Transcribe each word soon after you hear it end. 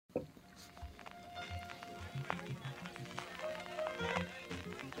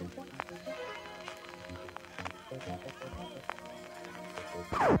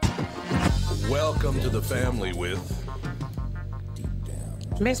Welcome to the family with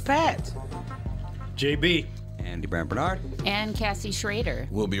Miss Pat, JB, Andy Brand Bernard, and Cassie Schrader.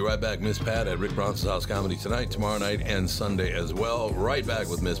 We'll be right back, Miss Pat, at Rick Bronson's House Comedy tonight, tomorrow night, and Sunday as well. Right back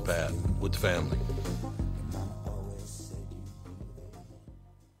with Miss Pat, with the family.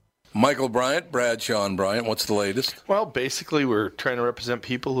 Michael Bryant, Bradshaw and Bryant, what's the latest? Well, basically, we're trying to represent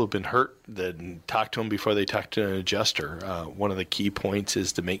people who have been hurt, then talk to them before they talk to an adjuster. One of the key points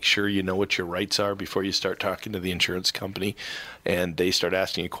is to make sure you know what your rights are before you start talking to the insurance company, and they start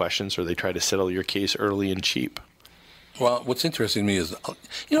asking you questions or they try to settle your case early and cheap. Well, what's interesting to me is,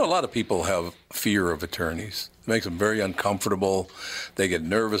 a lot of people have fear of attorneys. It makes them very uncomfortable. They get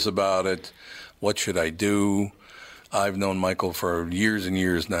nervous about it. What should I do? I've known Michael for years and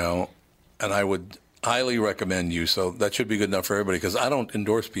years now, and I would highly recommend you. So that should be good enough for everybody, because I don't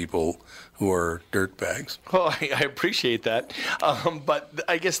endorse people who are dirtbags. Well, I appreciate that. But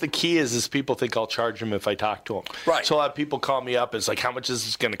I guess the key is people think I'll charge them if I talk to them. Right. So a lot of people call me up. It's like, how much is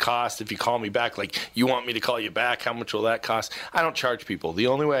this going to cost if you call me back? Like, you want me to call you back? How much will that cost? I don't charge people. The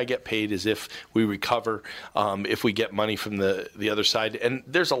only way I get paid is if we recover, if we get money from the other side. And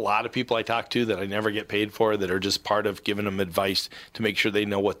there's a lot of people I talk to that I never get paid for that are just part of giving them advice to make sure they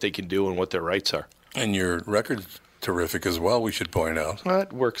know what they can do and what their rights are. And your record's terrific as well, we should point out. Well,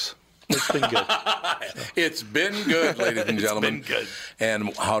 it works. It's been good. It's been good, ladies and gentlemen. It's been good.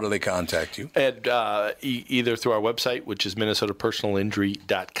 And how do they contact you? At, either through our website, which is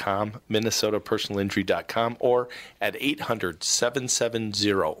minnesotapersonalinjury.com, minnesotapersonalinjury.com, or at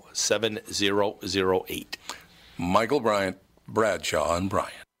 800-770-7008. Michael Bryant, Bradshaw and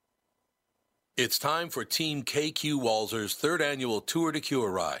Bryant. It's time for Team KQ Walzer's third annual Tour de Cure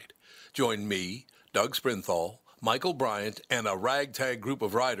ride. Join me, Doug Sprinthal, Michael Bryant, and a ragtag group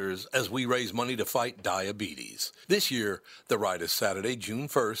of riders as we raise money to fight diabetes. This year, the ride is Saturday, June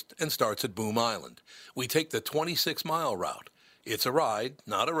 1st, and starts at Boom Island. We take the 26-mile route. It's a ride,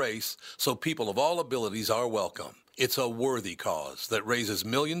 not a race, so people of all abilities are welcome. It's a worthy cause that raises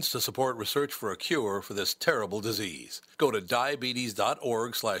millions to support research for a cure for this terrible disease. Go to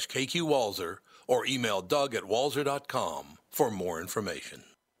diabetes.org/KQWalzer or email doug@walzer.com for more information.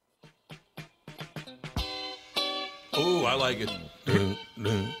 Ooh, I like it.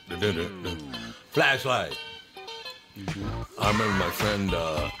 Flashlight. I remember my friend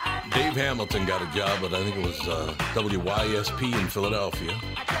Dave Hamilton got a job at, I think it was WYSP in Philadelphia.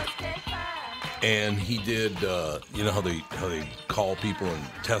 And he did, you know how they call people and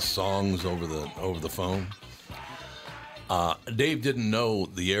test songs over the phone? Dave didn't know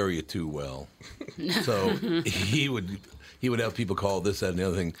the area too well. So he would have people call this, that, and the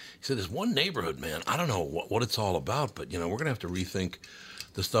other thing. He said, there's one neighborhood, man, I don't know what it's all about, but, we're going to have to rethink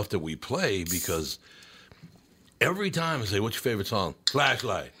the stuff that we play, because every time I say, what's your favorite song?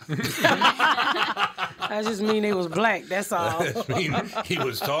 Flashlight. I just mean it was black, that's all. I mean, he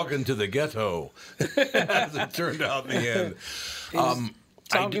was talking to the ghetto, as it turned out in the end.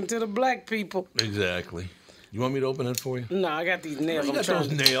 Talking to the black people. Exactly. You want me to open it for you? No, I got these nails. You got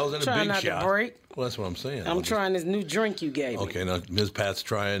those nails and a big not shot. To break. Well, that's what I'm saying. I'm trying this new drink you gave me. Okay, now Ms. Pat's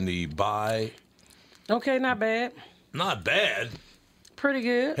trying the Bai. Okay, not bad. Not bad. Pretty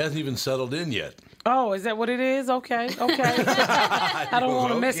good. Hasn't even settled in yet. Oh, is that what it is? Okay. I don't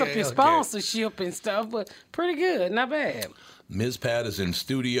want to mess up your sponsorship and stuff, but pretty good. Not bad. Ms. Pat is in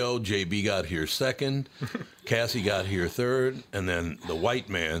studio. JB got here second. Cassie got here third. And then the white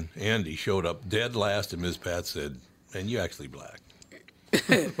man, Andy, showed up dead last, and Ms. Pat said, man, you actually black.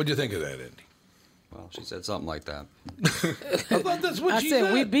 What'd you think of that, Andy? Well, she said something like that. I thought that's what she said. I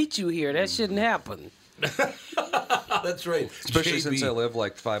said, we beat you here. That shouldn't happen. That's right. Especially JB, since I live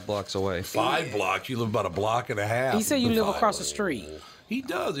like 5 blocks away. 5 blocks? You live about a block and a half. He said you live across the street. He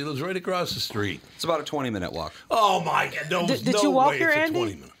does. He lives right across the street. It's about a 20-minute walk. Oh, my God. No, Did no you walk way here, it's a Andy?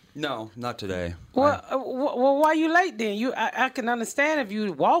 20 minute. No, not today. Well, why you late then? I can understand if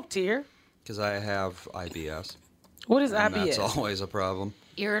you walked here. Because I have IBS. What is And IBS? that's always a problem.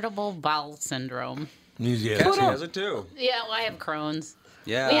 Irritable bowel syndrom. Cassie has it too. Yeah, well, I have Crohn's.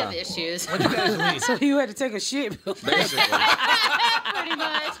 Yeah. We have issues. So you had to take a shit. Basically. Pretty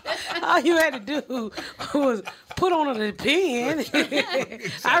much. All you had to do was put on an opinion.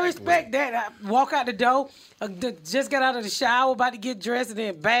 I respect that. I walk out the door, just got out of the shower, about to get dressed, and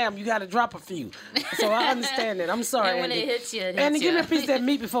then bam, you got to drop a few. So I understand that. I'm sorry, And when Andy. it hits you, it hits Andy, give me you. a piece of that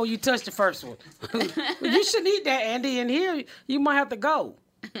meat before you touch the first one. You shouldn't eat that, Andy. And here, you might have to go.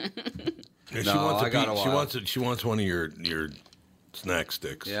 She No, wants I got a while. She wants one of your snack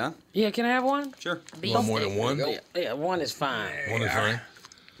sticks. Yeah? Yeah, can I have one? Sure. You want more than one? Yeah, one is fine. One is fine.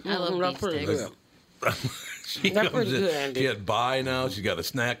 I love beef sticks. She That's comes pretty in. good, Andy. She had bye now. She's got a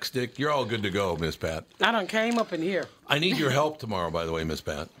snack stick. You're all good to go, Miss Pat. I done came up in here. I need your help tomorrow, by the way, Miss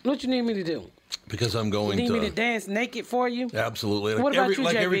Pat, What you need me to do? because I'm You going need to. me to dance naked for you? Absolutely. What about you,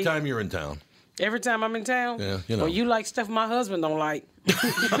 every JB? time you're in town. Every time I'm in town? Yeah, you know. Well, you like stuff my husband don't like.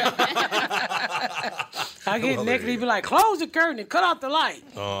 I get Well, naked, there he you be like, close the curtain and cut off the light.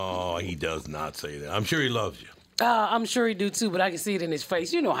 Oh, he does not say that. I'm sure he loves you. I'm sure he do too, but I can see it in his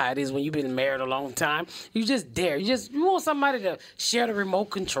face. You know how it is when you've been married a long time. You just dare. You want somebody to share the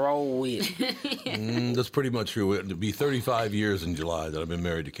remote control with. That's pretty much true. It'll be 35 years in July that I've been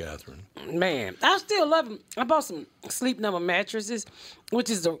married to Catherine. Man, I still love him. I bought some Sleep Number mattresses,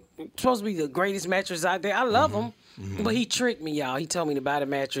 which is supposed to be the greatest mattress out there. I love them. But he tricked me, y'all. He told me to buy the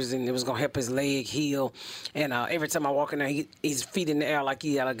mattress and it was going to help his leg heal. And every time I walk in there, his feet in the air like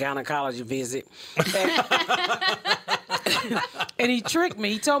he had a gynecology visit. And he tricked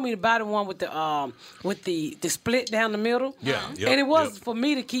me. He told me to buy the one with the split down the middle. Yeah, yep, and it was yep. for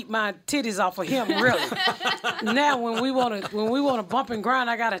me to keep my titties off of him, really. Now when we want to bump and grind,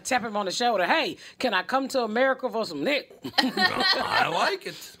 I gotta tap him on the shoulder. Hey, can I come to America for some neck? I like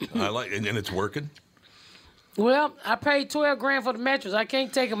it. And it's working. Well, I paid $12,000 for the mattress. I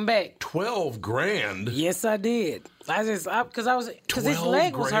can't take him back. 12 grand. Yes, I did. Because his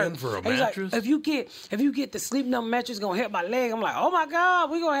leg was hurt. $12,000 for a And he's like, mattress? if you get the Sleep Number mattress, gonna help my leg. I'm like, oh my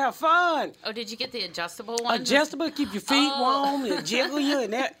God, we gonna have fun. Oh, did you get the adjustable one? Adjustable, keep your feet warm, and jiggle you,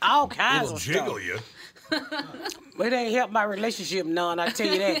 and that all kinds It'll of jiggle stuff. you. But it ain't helped my relationship none. I tell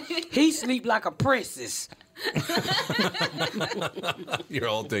you that. He sleep like a princess. You're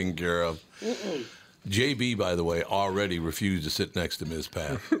all taken care of. JB, by the way, already refused to sit next to Ms.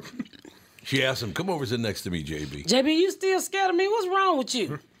 Pat. She asked him, come over and sit next to me, JB. JB, you still scared of me? What's wrong with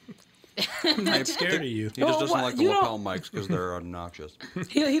you? I'm not scared of you. He just doesn't what? like the You lapel don't- mics because they're obnoxious.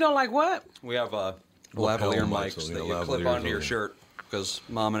 He don't like what? We have Lapel lavalier mics, mics so that yeah, you clip lavaliers onto your only. shirt because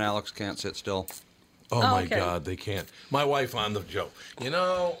Mom and Alex can't sit still. Oh, my okay. God, they can't. My wife on the joke. You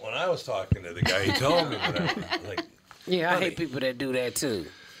know, when I was talking to the guy, he told me whatever. Like, Yeah, I Honey. hate people that do that too.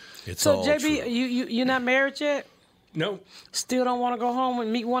 it's So all JB, true. you're not married yet? No, Still don't want to go home and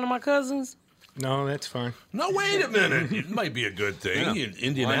meet one of my cousins? no, that's fine. No, wait a minute. It might be a good thing. Yeah. In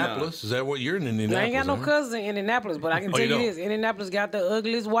Indianapolis. Is that what you're in Indianapolis? I ain't got no huh? cousins in Indianapolis, but I can Oh, tell you you don't? this: Indianapolis got the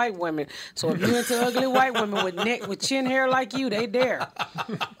ugliest white women. So if you're into ugly white women with chin hair like you, they there.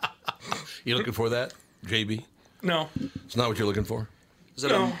 You looking for that, JB? No, It's not what you're looking for? Is it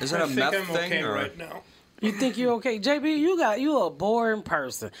no, a I think meth I'm thing okay or? right now. You think you're okay, JB? You a boring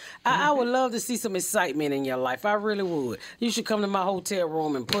person. I would love to see some excitement in your life. I really would. You should come to my hotel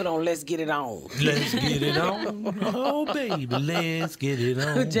room and put on "Let's Get It On." Let's get it on. Oh, baby, let's get it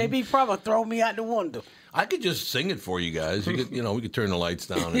on. JB probably throw me out the window. I could just sing it for you guys. We could turn the lights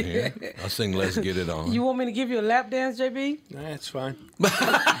down in here. I'll sing "Let's Get It On." You want me to give you a lap dance, JB? That's fine.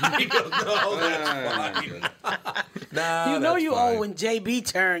 He goes, no, that's fine. Nah, You know that's you fine. owe when JB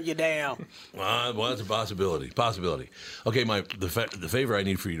turned you down. Well, that's a possibility. Okay, the favor I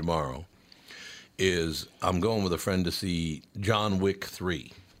need for you tomorrow is I'm going with a friend to see John Wick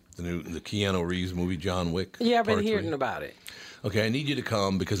 3, the Keanu Reeves movie John Wick. Yeah, I've been Part hearing 3. about it. Okay, I need you to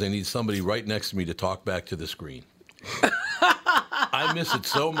come because I need somebody right next to me to talk back to the screen. I miss it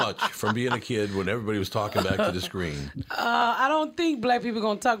so much from being a kid when everybody was talking back to the screen. I don't think black people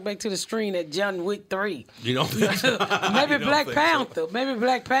gonna talk back to the screen at John Wick 3. You don't think so? Maybe You don't Black think so? Panther. Maybe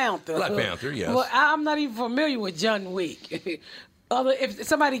Black Panther. Black Panther, yes. Well, I'm not even familiar with John Wick. If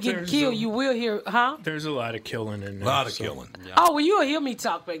somebody get There's killed, a- you will hear, huh? There's a lot of killing in there. A lot of so- killing. Oh, well, you'll hear me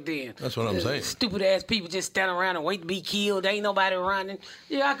talk back then. That's what I'm saying. Stupid ass people just standing around and wait to be killed. Ain't nobody running.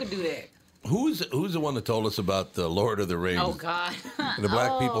 Yeah, I could do that. Who's the one that told us about the Lord of the Rings? Oh God. The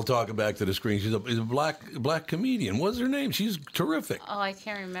black people talking back to the screen. She's a black comedian. What's her name? She's terrific. Oh, I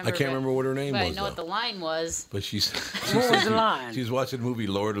can't remember. I can't remember what her name but was, I know what though. the line was. But she's What was the line? She's watching the movie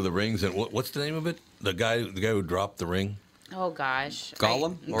Lord of the Rings, and what's the name of it? The guy who dropped the ring. Oh gosh.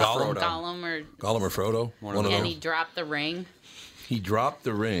 Gollum or Gollum? Frodo? Gollum or Gollum or Frodo? One of and he those. dropped the ring. He dropped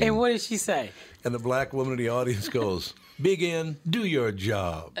the ring, And what did she say? and the black woman in the audience goes, "Big N, do your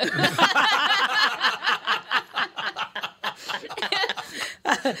job."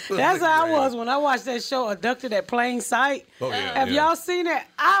 That's how I was when I watched that show, Abducted at Plain Sight. Oh, yeah, Have yeah. y'all seen it?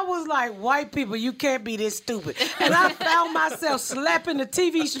 I was like, white people, you can't be this stupid. And I found myself slapping the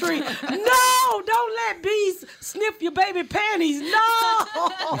TV screen. No, don't let bees sniff your baby panties. No.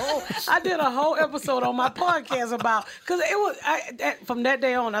 I did a whole episode on my podcast about, because it was, from that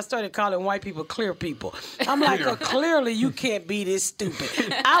day on, I started calling white people clear people. I'm like, clearly you can't be this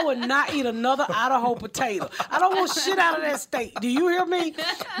stupid. I would not eat another Idaho potato. I don't want shit out of that state. Do you hear me?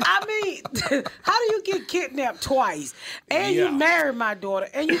 I mean, how do you get kidnapped twice? And you married my daughter,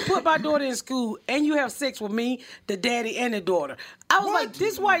 and you put my daughter in school, and you have sex with me, the daddy, and the daughter. I was like,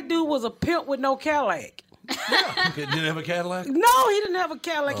 this white dude was a pimp with no Cadillac. Yeah. Didn't have a Cadillac? No, he didn't have a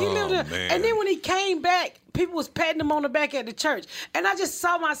Cadillac. He lived there. Man. And then when he came back, people was patting him on the back at the church. And I just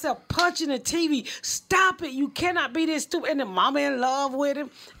saw myself punching the TV. Stop it. You cannot be this stupid. And then mama in love with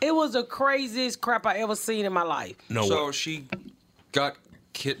him. It was the craziest crap I ever seen in my life. No. So she got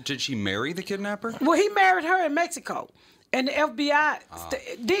did she marry the kidnapper? Well, he married her in Mexico. And the FBI,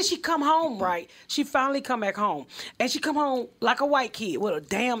 then she come home, right? She finally come back home. And she come home like a white kid with a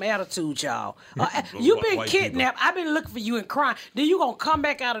damn attitude, y'all. You been White kidnapped. I've been looking for you and crying. Then you gonna come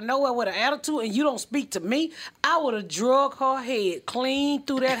back out of nowhere with an attitude and you don't speak to me? I would have drug her head clean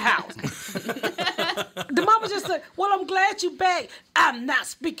through that house. The mama just said, well, I'm glad you back. I'm not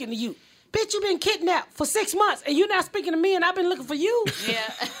speaking to you. Bitch, you been kidnapped for 6 months and you're not speaking to me and I've been looking for you.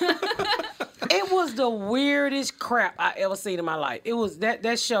 Yeah. It was the weirdest crap I ever seen in my life. It was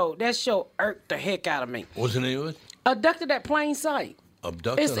that show irked the heck out of me. What's the name of it? Abducted at Plain Sight.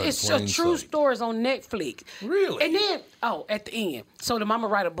 Abducted at It's Plain a true Sight. story. It's on Netflix. Really? And then, at the end. So the mama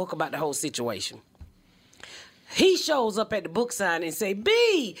write a book about the whole situation. He shows up at the book sign and say,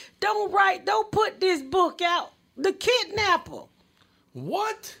 B, don't put this book out. The kidnapper.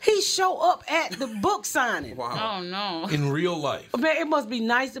 What? He show up at the book signing. Wow. Oh no. In real life? Man, it must be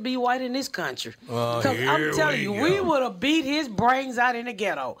nice to be white in this country. Because here I'm telling we you, go. we would have beat his brains out in the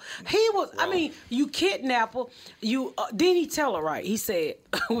ghetto. He was, I mean, you kidnap her. Didn't he tell her right? He said,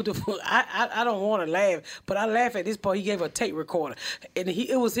 I don't want to laugh, but I laugh at this part. He gave her a tape recorder. And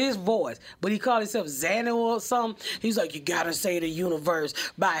it was his voice, but he called himself Xander or something. He's like, you got to save the universe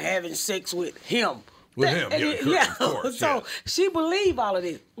by having sex with him. With him, yeah, of course, So yes. she believed all of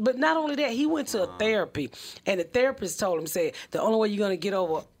this. But not only that, he went to a therapy. And the therapist told him, said, the only way you're going to get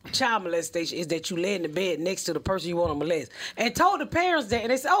over child molestation is that you lay in the bed next to the person you want to molest. And told the parents that. And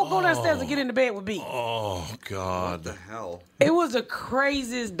they said, go downstairs and get in the bed with me. Oh, God. The hell. It was the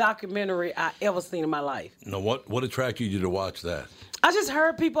craziest documentary I ever seen in my life. Now, what attracted you to watch that? I just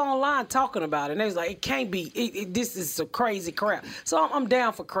heard people online talking about it, and they was like, it can't be, this is some crazy crap. So I'm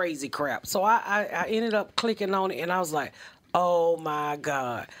down for crazy crap. So I ended up clicking on it, and I was like, oh, my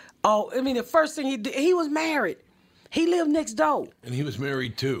God. Oh, I mean, the first thing he did, he was married. He lived next door. And he was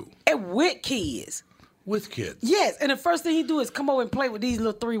married, too. And with kids. With kids. Yes, and the first thing he do is come over and play with these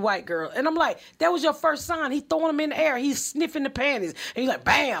little 3 white girls. And I'm like, that was your first sign. He throwing them in the air. He's sniffing the panties. And he's like,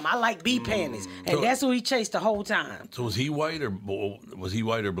 bam, I like bee panties. And So- that's who he chased the whole time. So was he white or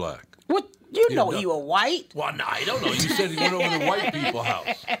black? What? You know no. he was white. Well, no, I don't know. You said he went over to the white people's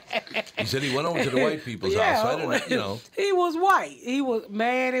house. You said he went over to the white people's house. I didn't, He was white. He was,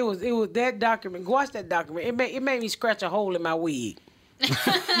 man, it was that document. Watch that document. It made me scratch a hole in my wig.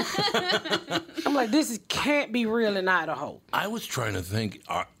 I'm like, can't be real in Idaho. I was trying to think,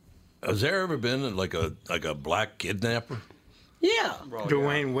 has there ever been like a black kidnapper? Yeah.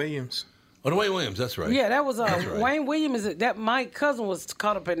 Dwayne Williams. Oh, Dwayne Williams, that's right. Yeah, that was right. Wayne Williams. That my cousin was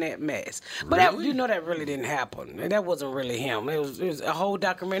caught up in that mess, but that, Really? that really didn't happen. And that wasn't really him. It was a whole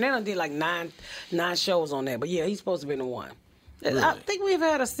documentary. They done did like nine shows on that. But yeah, he's supposed to be the one. I think we've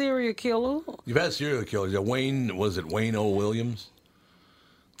had a serial killer. You've had serial killers. Was it Wayne O. Williams?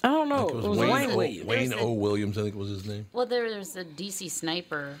 I don't know. I think It was Wayne Williams. Wayne O. Williams, I think was his name. Well, there's a DC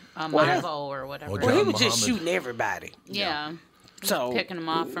sniper, Well, Marvo or whatever. Well, Well, he John was just Muhammad. shooting everybody. Yeah. So Picking him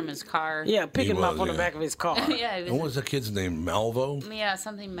off from his car. yeah, picking him was, up on the yeah. back of his car. Yeah, he And what was the kid's name? Malvo? yeah,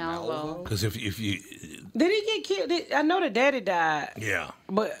 something Malvo. Because if you, Did he get killed? I know the daddy died, yeah.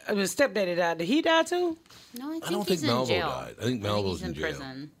 but the stepdaddy died. Did he die too? No, I think I don't he's think in Malvo jail. died. I think Malvo's he's in jail.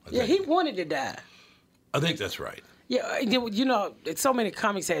 prison. I Yeah, think. he wanted to die. I think that's right. Yeah, you know, so many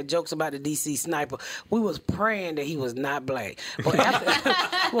comics had jokes about the DC sniper. We was praying that he was not black. But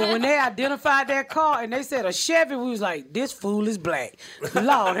well, when they identified that car and they said a Chevy, we was like, this fool is black.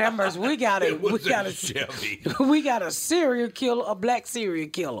 Lord have mercy, we got a Chevy. we got a serial killer, a black serial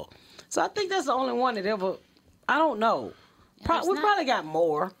killer. So I think that's the only one that ever. I don't know. there's We not- probably got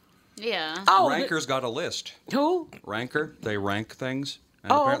more. Yeah. Oh, Ranker's got a list. who? Ranker, they rank things.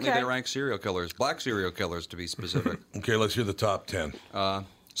 And Oh, apparently okay. they rank serial killers, black serial killers to be specific. Okay, let's hear the top 10.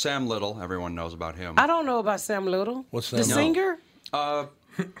 Sam Little, everyone knows about him. I don't know about Sam Little. What's the Sam? No. singer?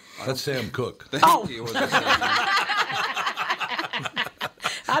 That's Sam Cooke. Oh. It was the same.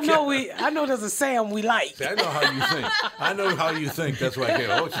 I know there's a Sam we like. See, I know how you think. I know how you think. That's why I came.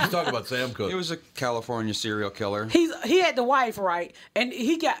 Oh, she's talking about Sam Cooke. He was a California serial killer. He had the wife, right? And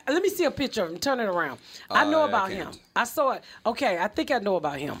he got. Let me see a picture of him. Turn it around. I know about him. I saw it. Okay, I think I know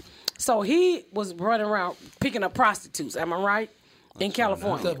about him. So he was running around picking up prostitutes. Am I right? In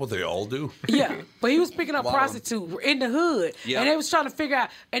California. Is that what they all do? Yeah, but he was picking up Lot of 'em. prostitutes in the hood, Yeah. and they was trying to figure out.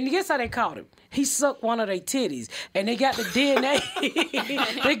 And guess how they caught him? He sucked one of their titties, and they got the DNA.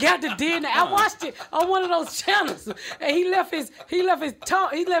 They got the DNA. I watched it on one of those channels, and he left his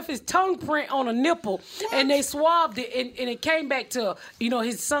tongue print on a nipple, and they swabbed it, and it came back to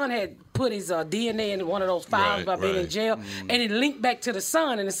his son had put his DNA in one of those files Right, about being in right. jail, and it linked back to the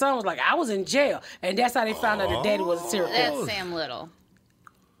son, and the son was like, "I was in jail," and that's how they found out the daddy was a serial killer. That's Sam Little.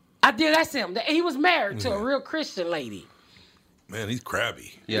 I did. That's him. He was married to a real Christian lady. Man, he's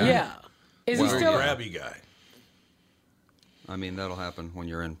crabby. Yeah. Is he Well, still? Crabby guy. I mean, that'll happen when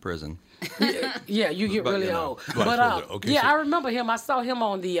you're in prison. Yeah, you get But, really you know. old. Right, But okay, yeah, so- I remember him. I saw him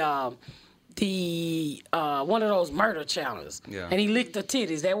on the one of those murder channels. Yeah. And he licked the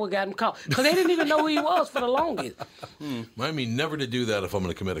titties. That what got him caught. Because they didn't even know who he was for the longest. Remind me never to do that if I'm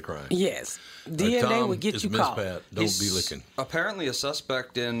going to commit a crime. Yes. DNA Tom, would get it's you Miss caught. Pat. Don't He's be licking. apparently a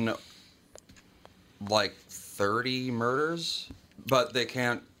suspect in like 30 murders, but they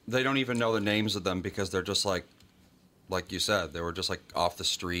don't even know the names of them because they're just like you said, they were just like off the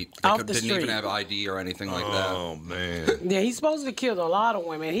street. They Off the didn't street. even have ID or anything like that. Oh, man. Yeah, he's supposed to kill a lot of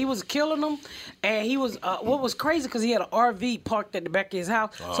women. He was killing them, and he was what was crazy because he had an RV parked at the back of his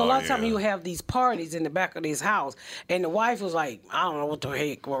house. So a lot of times yeah. he would have these parties in the back of his house, and the wife was like, I don't know what the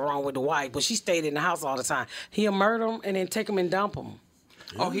heck was wrong with the wife, but she stayed in the house all the time. He'll murder them and then take them and dump them.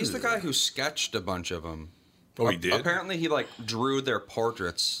 Oh, he's the guy who sketched a bunch of them. Oh, he did? Apparently, he like drew their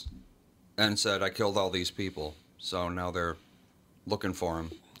portraits and said, "I killed all these people." So now they're looking for him.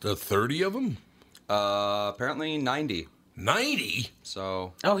 The 30 of them? Apparently 90. 90?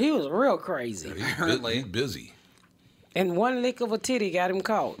 So Oh, he was real crazy. apparently, He's busy. And one lick of a titty got him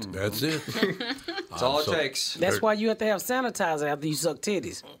caught. That's it. that's all it so- takes. That's why you have to have sanitizer after you suck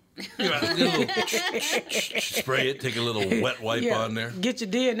titties. Spray it, take a little wet wipe on there. Get your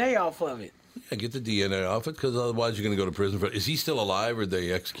DNA off of it. Yeah, get the DNA off it, because otherwise you're going to go to prison. Is he still alive, or did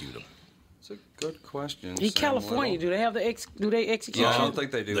they execute him? It's a good question. In Sam California, Little. do they have do they execute I you? don't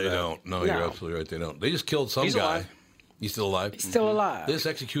think they do They that. don't. No, No. you're absolutely right. They don't. They just killed some He's guy. alive. He's still alive? Still alive. They just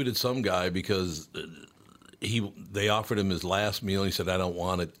executed some guy because they offered him his last meal. He said, "I don't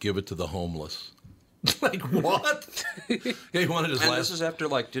want it. Give it to the homeless." Like, what? Yeah, he wanted his And last. this is after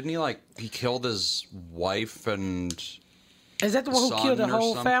he killed his wife and Is that the one who son killed the or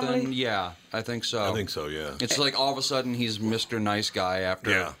whole something? family? Yeah, I think so. I think so, yeah. It's like all of a sudden he's Mr. Nice Guy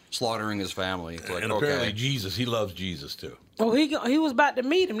after Yeah. slaughtering his family. It's like, And apparently okay. Jesus, he loves Jesus too. Oh, he was about to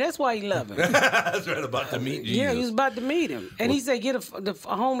meet him. That's why he loved him. That's right, about to meet Jesus. Yeah, he was about to meet him. And he said, get the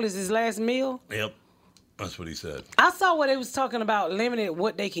homeless his last meal. Yep, that's what he said. I saw what they was talking about, limiting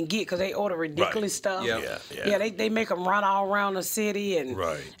what they can get because they order ridiculous Right. stuff. Yeah. Yeah. they make them run all around the city. And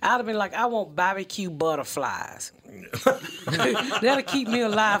Right. I'd have been like, I want barbecue butterflies. That'll keep me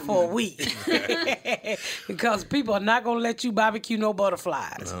alive for a week. Because people are not going to let you barbecue no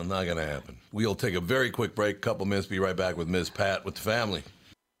butterflies. No, not going to happen. We'll take a very quick break, couple minutes, be right back with Ms. Pat with the family.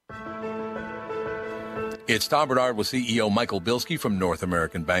 It's Tom Bernard with CEO Michael Bilski from North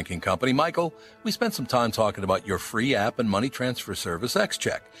American Banking Company. Michael, we spent some time talking about your free app and money transfer service,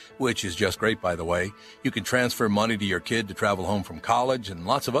 XCheck, which is just great, by the way. You can transfer money to your kid to travel home from college and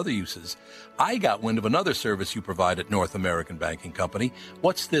lots of other uses. I got wind of another service you provide at North American Banking Company.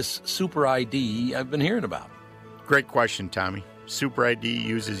 What's this Super ID I've been hearing about? Great question, Tommy. Super ID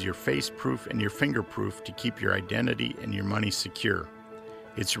uses your face proof and your finger proof to keep your identity and your money secure.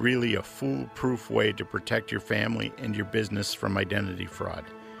 It's really a foolproof way to protect your family and your business from identity fraud.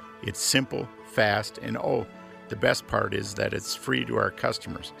 It's simple, fast, and the best part is that it's free to our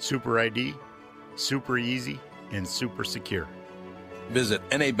customers. Super ID, super easy, and super secure. Visit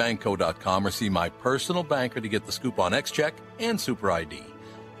nabankco.com or see my personal banker to get the scoop on XCheck and Super ID.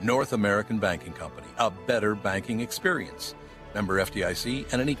 North American Banking Company, a better banking experience. Member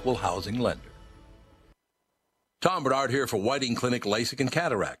FDIC and an equal housing lender. Tom Bernard here for Whiting Clinic LASIK and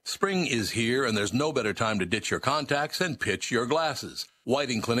Cataract. Spring is here, and there's no better time to ditch your contacts and pitch your glasses.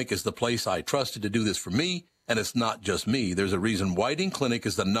 Whiting Clinic is the place I trusted to do this for me, and it's not just me. There's a reason Whiting Clinic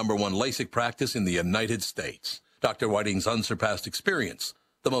is the #1 LASIK practice in the United States. Dr. Whiting's unsurpassed experience,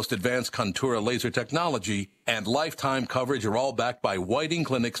 the most advanced Contura laser technology, and lifetime coverage are all backed by Whiting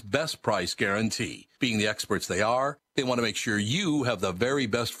Clinic's best price guarantee. Being the experts they are, They want to make sure you have the very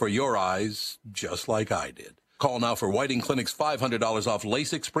best for your eyes, just like I did. Call now for Whiting Clinic's $500 off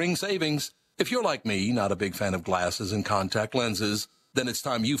LASIK spring savings. If you're like me, not a big fan of glasses and contact lenses, then it's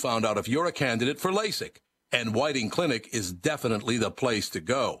time you found out if you're a candidate for LASIK. And Whiting Clinic is definitely the place to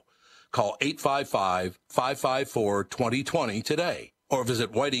go. Call 855-554-2020 today or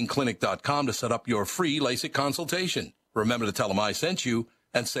visit whitingclinic.com to set up your free LASIK consultation. Remember to tell them I sent you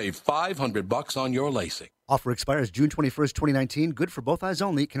and save $500 on your LASIK. Offer expires June 21st, 2019. Good for both eyes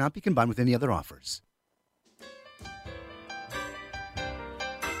only. Cannot be combined with any other offers.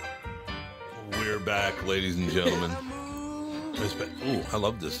 We're back, ladies and gentlemen. Ooh, I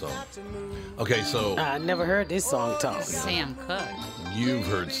love this song. Okay, so I never heard this song talk. Sam Cooke. you've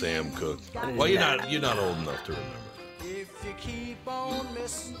heard Sam Cooke. Well, you're not old enough to remember.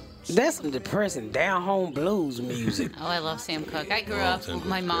 That's some depressing down-home blues music. Oh, I love Sam Cooke. I grew up. Sam Cooke's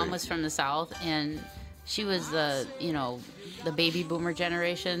My mom great. was from the South, and she was the baby boomer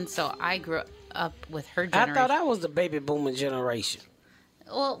generation. So I grew up with her I generation. thought I was the baby boomer generation.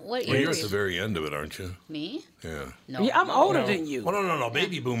 Well, what Well, year? you're were at you? the very end of it, aren't you? Me? Yeah. No. Yeah, I'm older than you. Well, no.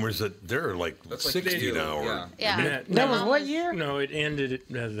 Baby boomers, they're like That's like 60 you, now. yeah. Yeah. That was Mom what year? No, it ended at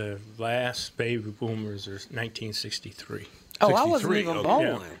the last baby boomers are 1963. Oh, I wasn't 63, even okay.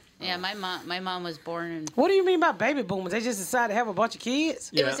 born. Yeah, my mom was born in. What do you mean by baby boomers? They just decided to have a bunch of kids?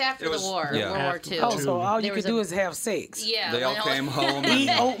 It was after It was- the war, yeah. World War After- II. Oh, so all There you was could do a- is have sex. Yeah. They all when I came was- home Eat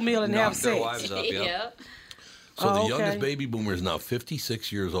and oatmeal and have knocked their sex. wives up. Yeah. Yeah. So the Oh, youngest okay. baby boomer is now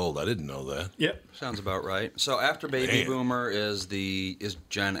 56 years old. I didn't know that. Yep. Sounds about right. So after baby Man. boomer is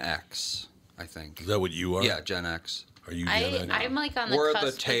Gen X, I think. Is that what you are? Yeah, Gen X. Are you Gen X? I'm like on the We're at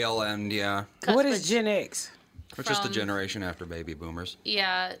cusp. the tail end, yeah. cusp What of- is Gen X? Which is the From- generation after baby boomers.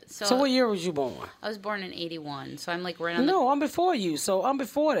 Yeah. So what year was you born? I was born in '81, so I'm like right on No, I'm before you, so I'm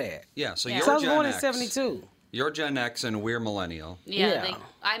before that. Yeah, so Yeah. you're So I was Gen born X. in 72. You're Gen X and we're millennial. the. Yeah. Yeah. Like,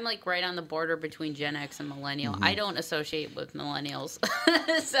 I'm like right on the border between Gen X and millennial. Mm-hmm. I don't associate with millennials,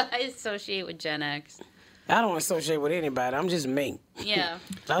 so I associate with Gen X. I don't associate with anybody. I'm just me. Yeah.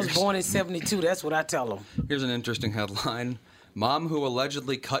 I was born in 72. That's what I tell them. Here's an interesting headline. Mom who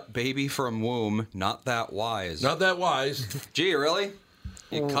allegedly cut baby from womb, not that wise. Not that wise. Gee, really?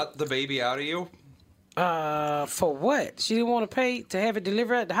 You cut the baby out of you? For what? She didn't want to pay to have it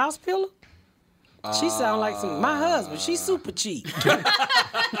delivered at the hospital? She sound like my husband. She's super cheap. Just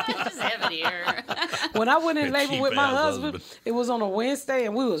have it here. When I went in labor with my Cheap-ass husband, husband. it was on a Wednesday,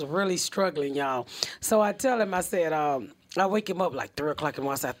 and we was really struggling, y'all. So I tell him, I said, I wake him up like 3 o'clock in the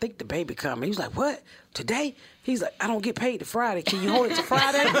morning. I said, I think the baby coming. He was like, what? Today? He's like, I don't get paid to Friday. Can you hold it to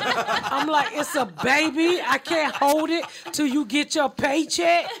Friday? I'm like, it's a baby. I can't hold it till you get your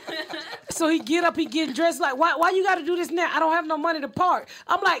paycheck. So he get up, he getting dressed like, why you got to do this now? I don't have no money to park.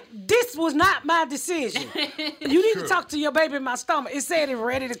 I'm like, this was not my decision. You need to talk to your baby in my stomach. It said it's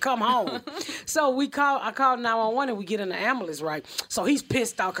ready to come home. So I called 911 and we get in the ambulance, right? So he's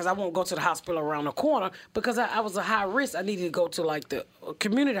pissed off because I won't go to the hospital around the corner because I was a high risk. I needed to go to like the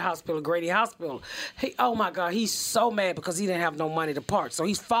community hospital, Grady Hospital. Oh my God, he's so mad because he didn't have no money to park. So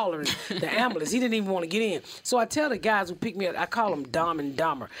he's following the ambulance. He didn't even want to get in. So I tell the guys who pick me up, I call them Dom and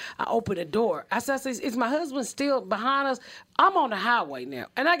Dahmer. I open the door. I say, is my husband still behind us? I'm on the highway now,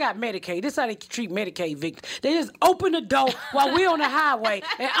 and I got Medicaid. This is how they treat Medicaid victims. They just open the door while we're on the highway,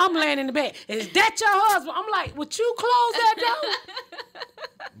 and I'm laying in the bed. Is that your husband? I'm like, would you close that door?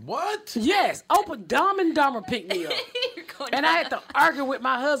 What? Yes, open. Dom and Dahmer picked me up. You're going And I had to argue with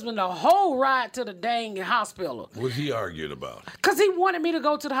my husband the whole ride to the dang hospital. What was he arguing about? Because he wanted me to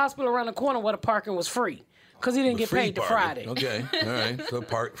go to the hospital around the corner where the parking was free. Because he didn't get Free paid to parking. Friday. Okay, all right. So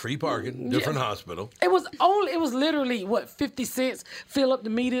free parking, different hospital. It was literally, 50 cents, fill up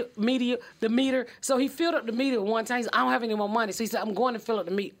the meter. So he filled up the meter one time. He said, I don't have any more money. So he said, I'm going to fill up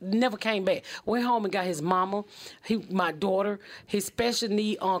the meter. Never came back. Went home and got his mama, my daughter, his special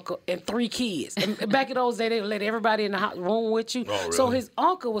need uncle, and 3 kids. And back in those days, they would let everybody in the room with you. Oh, really? So his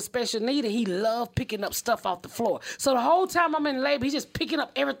uncle was special need, and he loved picking up stuff off the floor. So the whole time I'm in labor, he's just picking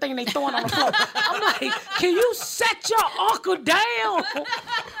up everything they throwing on the floor. I'm like, can you set your uncle down?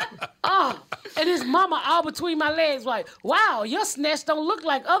 And his mama all between my legs like, wow, your snatch don't look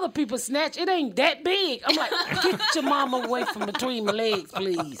like other people's snatch. It ain't that big. I'm like, get your mama away from between my legs,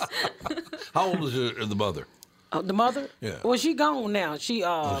 please. How old is the mother? The mother? Yeah. Well, she gone now. She she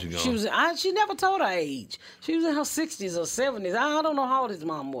gone? she never told her age. She was in her 60s or 70s. I don't know how old his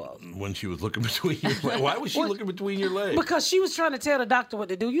mom was. When she was looking between your legs. Why was she looking between your legs? Because she was trying to tell the doctor what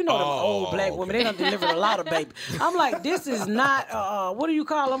to do. You know them old black women. They done delivered a lot of babies. I'm like, this is not, what do you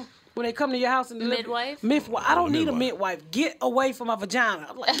call them? When they come to your house and deliver. Midwife? I don't need a midwife. Get away from my vagina.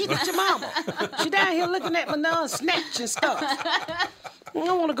 I'm like, get with your mama. She down here looking at my non-snatch and stuff. I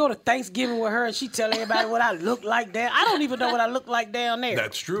don't want to go to Thanksgiving with her and she tell everybody what I look like there. I don't even know what I look like down there.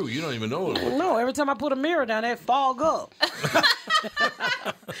 That's true. You don't even know it. No, every time I put a mirror down there, it fog up.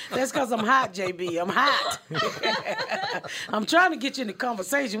 That's because I'm hot, JB. I'm hot. I'm trying to get you in the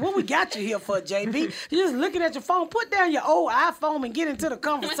conversation. What we got you here for, JB? You're just looking at your phone. Put down your old iPhone and get into the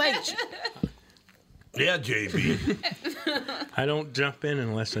conversation. Yeah, JB. I don't jump in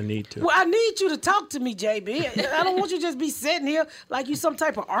unless I need to. Well, I need you to talk to me, JB. I don't want you to just be sitting here like you some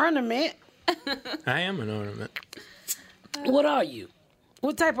type of ornament. I am an ornament. What are you?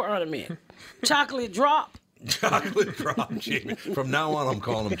 What type of ornament? Chocolate drop? Chocolate Drop, Jamie. From now on, I'm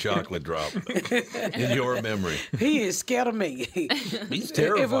calling him Chocolate Drop. In your memory. He is scared of me. He's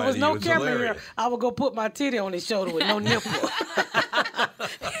terrified If it was of no you. It's camera hilarious. here, I would go put my titty on his shoulder with no nipple.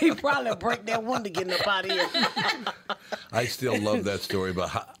 He probably break that window getting up out of here. I still love that story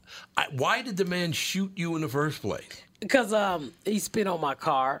about why did the man shoot you in the first place? Because he spit on my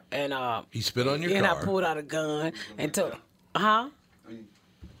car and He spit on your and car. I pulled out a gun and took. Huh?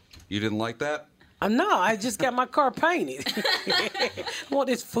 You didn't like that? No, I just got my car painted. I want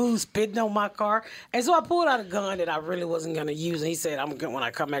this fool spitting on my car. And so I pulled out a gun that I really wasn't going to use. And he said, when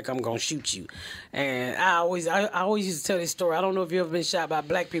I come back, I'm going to shoot you. And I always used to tell this story. I don't know if you've ever been shot by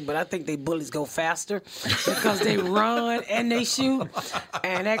black people, but I think they bullets go faster because they run and they shoot.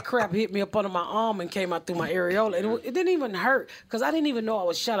 And that crap hit me up under my arm and came out through my areola. And it didn't even hurt because I didn't even know I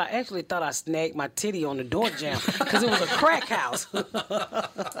was shot. I actually thought I snagged my titty on the door jamb because it was a crack house.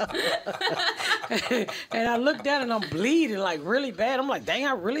 And I looked down and I'm bleeding like really bad. I'm like, dang,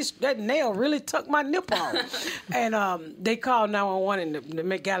 that nail really tucked my nipple off. And they called 911 and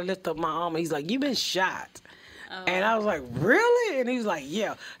the guy lifted up my arm and he's like, you been shot. Oh. And I was like, really? And he was like,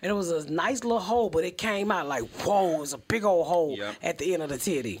 yeah. And it was a nice little hole, but it came out like, whoa, it was a big old hole at the end of the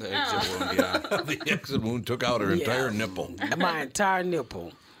titty. The exit wound, yeah. The exit wound took out her entire nipple. My entire nipple.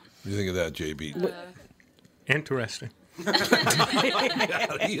 What do you think of that, JB? Interesting.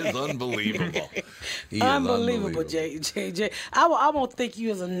 He is unbelievable. Unbelievable, JJ. I won't think you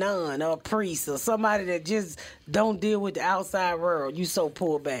as a nun or a priest or somebody that just don't deal with the outside world. You so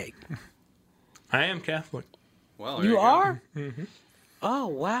pulled back. I am Catholic. Well, you are? Mm-hmm. Oh,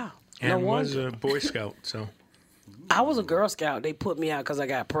 wow. And was a Boy Scout, so. I was a Girl Scout. They put me out because I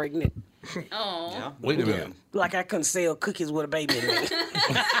got pregnant. Oh. Yeah. Wait a minute. Like I couldn't sell cookies with a baby in it.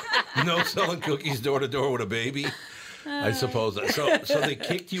 No selling cookies door to door with a baby? I suppose. So they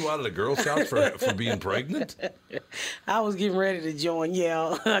kicked you out of the Girl Scouts for being pregnant? I was getting ready to join.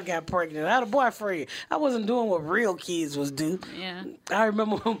 Yeah, I got pregnant. I had a boyfriend. I wasn't doing what real kids was do. Yeah. I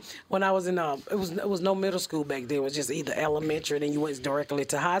remember when I was in it was no middle school back then. It was just either elementary and then you went directly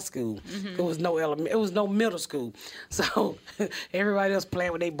to high school. Mm-hmm. It was no middle school. So everybody else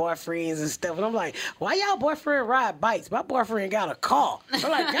playing with their boyfriends and stuff. And I'm like, why y'all boyfriend ride bikes? My boyfriend got a car.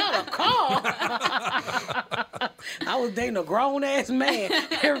 I'm like, got a car? I was dating a grown-ass man.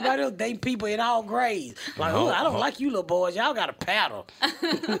 Everybody else dating people in all grades. Like, I don't like you little boys. Y'all got to paddle.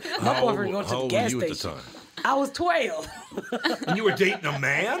 My boyfriend going to the gas station. At the time? I was 12. And you were dating a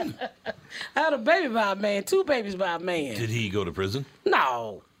man? I had a baby by a man. 2 babies by a man. Did he go to prison?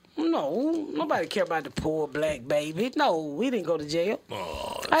 No, nobody cared about the poor black baby. No, we didn't go to jail.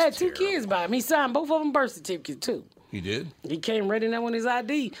 Oh, I had 2 kids by him. He signed both of them birth certificates, too. He did? He came ready now on his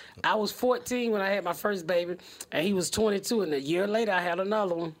ID. I was 14 when I had my first baby, and he was 22, and a year later I had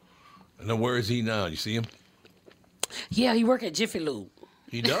another one. And then where is he now? You see him? Yeah, he work at Jiffy Lube.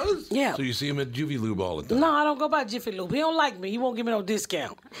 He does? Yeah. So you see him at Jiffy Lube all the time? No, I don't go by Jiffy Lube. He don't like me. He won't give me no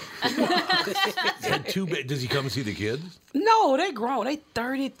discount. Does he come and see the kids? No, they grown. They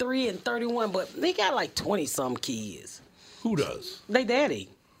 33 and 31, but they got like 20-some kids. Who does? They daddy.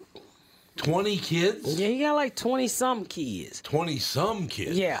 20 kids? Yeah, he got like 20-some kids. 20-some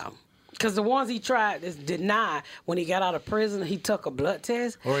kids? Yeah. Because the ones he tried to deny when he got out of prison, he took a blood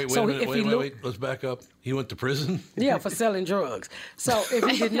test. All right, wait. Let's back up. He went to prison? Yeah, for selling drugs. So if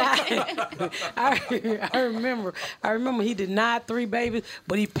he denied, I remember he denied 3 babies,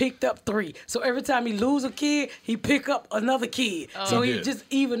 but he picked up 3. So every time he lose a kid, he pick up another kid. Oh. So he just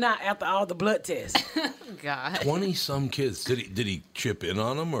even out after all the blood tests. God. 20-some kids. Did he chip in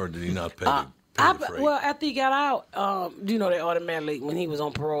on them, or did he not pay well, after he got out, they automatically, when he was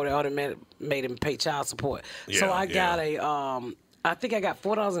on parole, they automatically made him pay child support. Yeah, so I got I think I got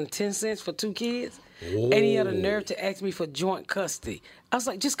 $4.10 for 2 kids. Whoa. And he had a nerve to ask me for joint custody. I was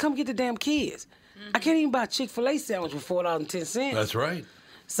like, just come get the damn kids. Mm-hmm. I can't even buy a Chick-fil-A sandwich for $4.10. That's right.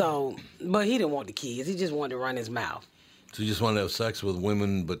 So, but he didn't want the kids. He just wanted to run his mouth. So you just wanted to have sex with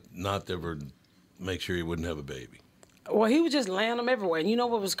women, but not ever make sure you wouldn't have a baby. Well, he was just laying them everywhere. And you know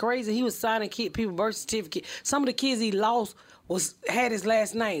what was crazy? He was signing people birth certificate. Some of the kids he lost had his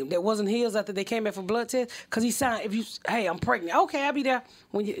last name that wasn't his after they came back for blood test. Because he signed, hey, I'm pregnant. Okay, I'll be there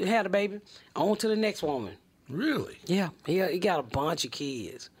when you had a baby. On to the next woman. Really? Yeah, he got a bunch of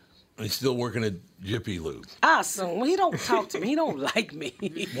kids. And he's still working at Jiffy Lube. Awesome. Well, he don't talk to me. He don't like me.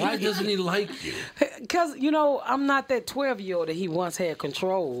 Why doesn't he like you? Because, I'm not that 12-year-old that he once had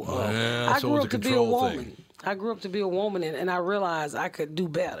control of. Yeah, I so grew it's up a to be a control woman. thing. I grew up to be a woman, and I realized I could do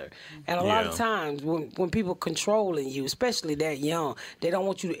better. And a lot of times when people controlling you, especially that young, they don't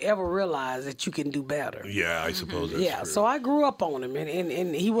want you to ever realize that you can do better. Yeah, I suppose that's true. So I grew up on him,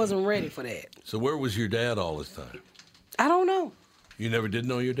 and he wasn't ready for that. So where was your dad all this time? I don't know. You never did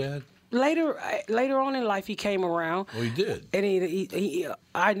know your dad? Later on in life, he came around. Oh, he did? And he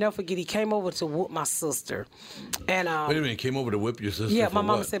I never forget, he came over to whoop my sister. And Wait a minute, he came over to whip your sister? Yeah, for my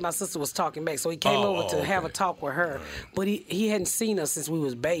mama what? said my sister was talking back. So he came over to have a talk with her. But he hadn't seen us since we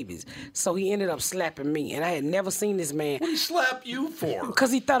was babies. So he ended up slapping me. And I had never seen this man. What did he slap you for?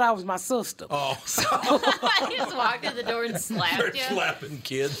 Because he thought I was my sister. Oh. So, He just walked in the door and slapped you. Slapping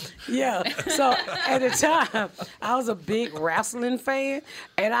kids. yeah. So at the time, I was a big wrestling fan.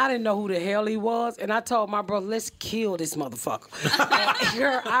 And I didn't know who the hell he was. And I told my brother, let's kill this motherfucker. And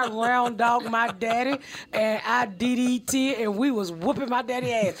girl, I round dog my daddy. And I DDT. And we was whooping my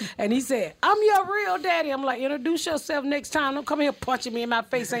daddy ass. And he said, I'm your real daddy. I'm like, introduce yourself next time. Don't come here punching me in my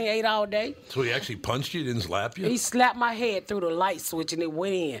face. I ain't ate all day. So he actually punched you, didn't slap you? He slapped my head through the light switch and it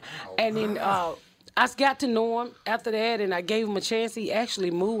went in. And then I got to know him after that, and I gave him a chance. He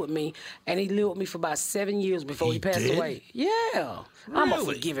actually moved with me, and he lived with me for about 7 years before he passed did? away. Yeah. I'm a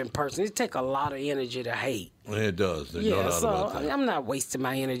Really? forgiving person. It takes a lot of energy to hate. It does. There's no Yeah, doubt so about that. I'm not wasting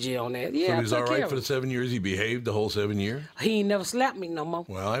my energy on that. Yeah, So I he was took all care right of for the him. 7 years? He behaved the whole 7 years? He ain't never slapped me no more.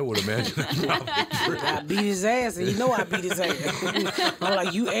 Well, I would imagine that's probably true. I beat his ass, and you know I beat his ass. I'm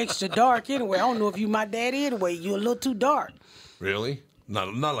like, you extra dark anyway. I don't know if you my daddy anyway. You a little too dark. Really?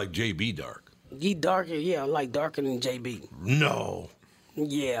 Not like JB Dark. He darker, yeah, like darker than JB. No.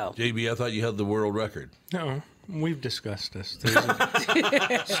 Yeah. JB, I thought you had the world record. No, we've discussed this. There's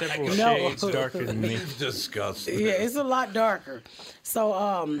several No. shades darker than me. Disgusting. Yeah, it's a lot darker. So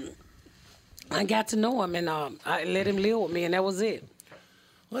I got to know him, and I let him live with me, and that was it.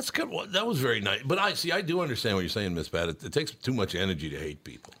 That's good. Well, that was very nice. But I do understand what you're saying, Miss Pat. It takes too much energy to hate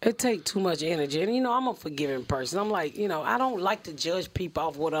people. It takes too much energy. And, I'm a forgiving person. I'm like, I don't like to judge people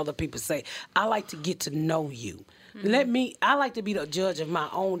off what other people say. I like to get to know you. I like to be the judge of my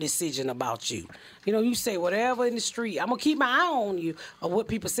own decision about you. You say whatever in the street. I'm going to keep my eye on you of what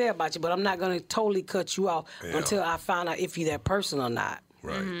people say about you, but I'm not going to totally cut you off until I find out if you're that person or not.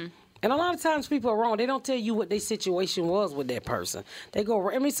 Right. And a lot of times people are wrong. They don't tell you what their situation was with that person. They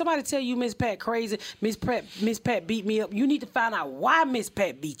go, somebody tell you Miss Pat crazy, Miss Pat beat me up. You need to find out why Miss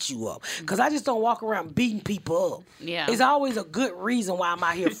Pat beat you up. Because I just don't walk around beating people up. Yeah. It's always a good reason why I'm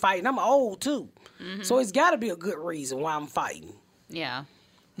out here fighting. I'm old too. So it's got to be a good reason why I'm fighting. Yeah.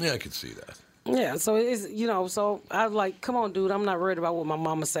 Yeah, I can see that. Yeah, so it's, so I was like, come on, dude, I'm not worried about what my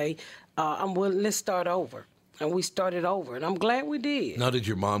mama say. I'm willing, let's start over. And we started over, and I'm glad we did. Now, did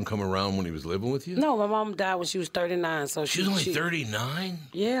your mom come around when he was living with you? No, my mom died when she was 39. So She was only 39?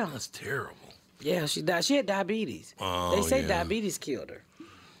 Yeah. That's terrible. Yeah, she died. She had diabetes. Oh, They say yeah. diabetes killed her.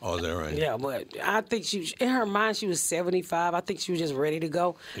 Oh, is that right? Yeah, but I think in her mind, she was 75. I think she was just ready to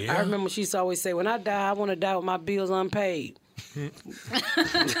go. Yeah. I remember she used to always say, when I die, I want to die with my bills unpaid. There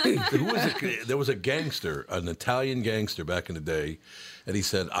was a gangster, an Italian gangster back in the day, and he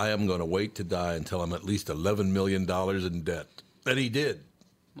said, I am going to wait to die until I'm at least $11 million in debt. And he did.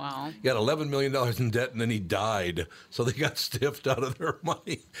 Wow. He got $11 million in debt, and then he died. So they got stiffed out of their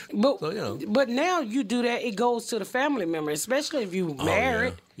money. But, So, but now you do that, it goes to the family member, especially if you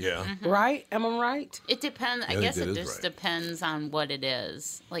married. Yeah. Right? Am I right? It depends. Yeah, I guess that it is just right. depends on what it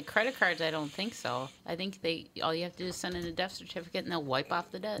is. Like credit cards, I don't think so. I think all you have to do is send in a death certificate and they'll wipe off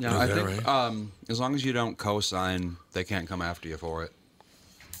the debt. Yeah, I that think as long as you don't co-sign, they can't come after you for it.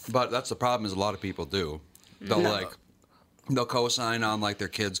 But that's the problem is a lot of people do. They'll co-sign on like their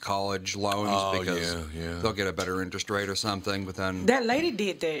kids' college loans because they'll get a better interest rate or something. But then That lady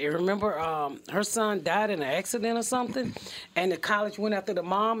did that. You remember her son died in an accident or something, and the college went after the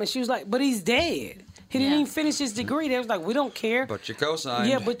mom, and she was like, but he's dead. He didn't even finish his degree. They was like, we don't care. But you co-signed.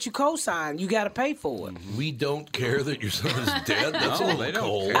 Yeah, but you co-signed. You got to pay for it. We don't care that your son is dead? That's No, a little they don't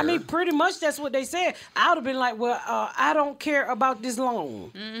cold. care. I mean, pretty much that's what they said. I would have been like, well, I don't care about this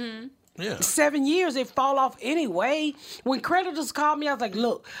loan. Yeah. 7 years, it fall off anyway. When creditors called me, I was like,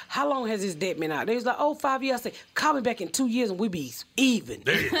 look, how long has this debt been out? They was like, 5 years. I said, call me back in 2 years and we be even.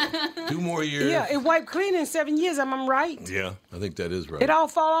 There you go. 2 more years. Yeah, it wiped clean in 7 years. Am I right? Yeah, I think that is right. It all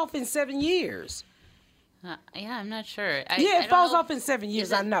fall off in 7 years. Yeah, I'm not sure. It falls off in 7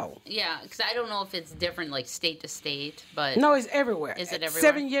 years, I know. Yeah, because I don't know if it's different like state to state, but... No, it's everywhere. Is it everywhere?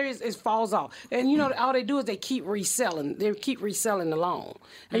 7 years, it falls off. And you know, all they do is they keep reselling. They keep reselling the loan.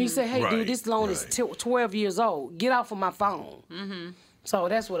 And you say, hey, dude, this loan is 12 years old. Get off of my phone. Mm-hmm. So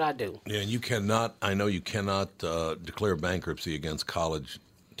that's what I do. Yeah, and you cannot declare bankruptcy against college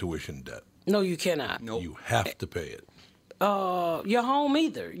tuition debt. No, you cannot. Nope. You have to pay it. Your home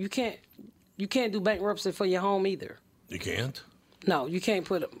either. You can't do bankruptcy for your home either. You can't? No, you can't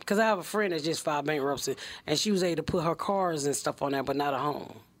put it. Because I have a friend that just filed bankruptcy, and she was able to put her cars and stuff on there, but not a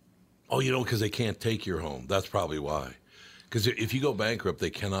home. Oh, because they can't take your home. That's probably why. Because if you go bankrupt, they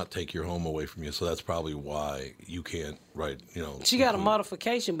cannot take your home away from you. So that's probably why you can't She got a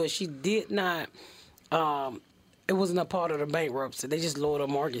modification, but she did not. It wasn't a part of the bankruptcy. They just lowered her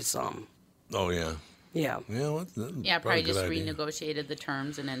mortgage some. Oh, yeah. Yeah. Yeah, probably just renegotiated the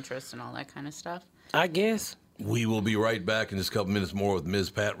terms and interest and all that kind of stuff. I guess. We will be right back in just a couple minutes more with Ms.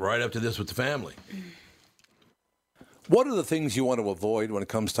 Pat right after this with the family. What are the things you want to avoid when it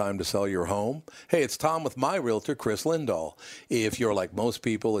comes time to sell your home? Hey, it's Tom with my realtor, Chris Lindahl. If you're like most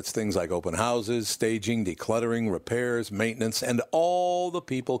people, it's things like open houses, staging, decluttering, repairs, maintenance, and all the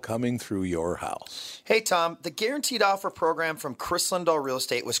people coming through your house. Hey, Tom, the Guaranteed Offer program from Chris Lindahl Real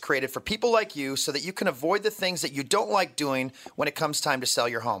Estate was created for people like you so that you can avoid the things that you don't like doing when it comes time to sell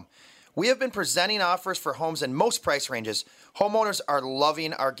your home. We have been presenting offers for homes in most price ranges. Homeowners are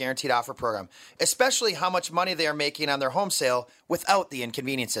loving our Guaranteed Offer program, especially how much money they are making on their home sale without the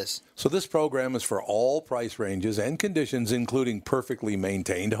inconveniences. So this program is for all price ranges and conditions, including perfectly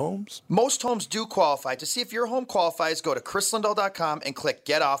maintained homes? Most homes do qualify. To see if your home qualifies, go to chrislindahl.com and click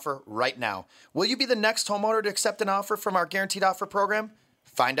Get Offer right now. Will you be the next homeowner to accept an offer from our Guaranteed Offer program?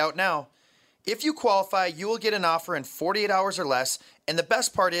 Find out now. If you qualify, you will get an offer in 48 hours or less, and the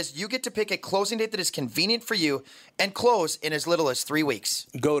best part is you get to pick a closing date that is convenient for you and close in as little as 3 weeks.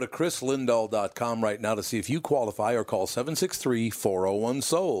 Go to chrislindahl.com right now to see if you qualify or call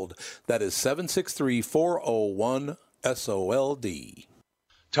 763-401-SOLD. That is 763-401-SOLD.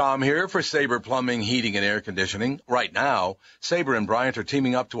 Tom here for Sabre Plumbing, Heating, and Air Conditioning. Right now, Sabre and Bryant are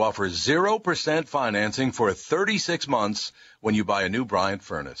teaming up to offer 0% financing for 36 months when you buy a new Bryant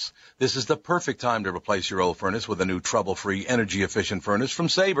furnace. This is the perfect time to replace your old furnace with a new trouble-free, energy-efficient furnace from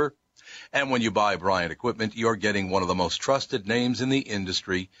Sabre. And when you buy Bryant equipment, you're getting one of the most trusted names in the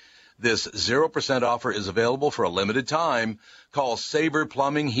industry. This 0% offer is available for a limited time. Call Sabre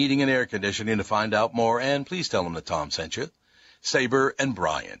Plumbing, Heating, and Air Conditioning to find out more, and please tell them that Tom sent you. Sabre and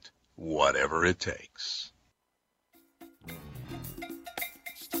Bryant, whatever it takes.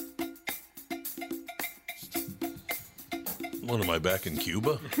 What am I back in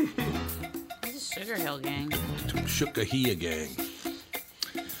Cuba? This is Sugar Hill Gang. Shukahia Gang.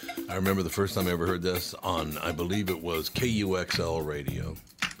 I remember the first time I ever heard this on, I believe it was KUXL radio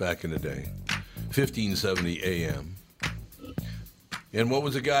back in the day, 1570 AM. And what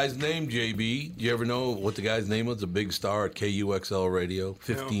was the guy's name, JB? Do you ever know what the guy's name was? The big star at KUXL Radio,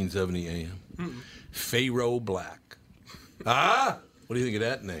 1570 AM. Mm-hmm. Pharaoh Black. Ah? What do you think of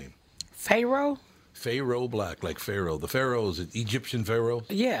that name? Pharaoh? Pharaoh Black, like Pharaoh. The Pharaoh is an Egyptian Pharaoh?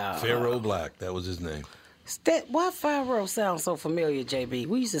 Yeah. Pharaoh Black, that was his name. Why Pharaoh sounds so familiar, JB?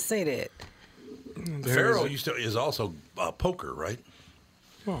 We used to say that. Pharaoh is also poker, right?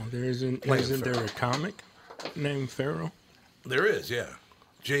 Well, isn't there a comic named Pharaoh? There is, yeah.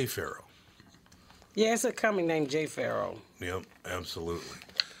 Jay Pharaoh. Yeah, it's a comic named Jay Pharaoh. Yep, absolutely.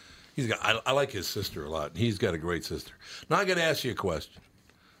 I like his sister a lot. He's got a great sister. Now I got to ask you a question.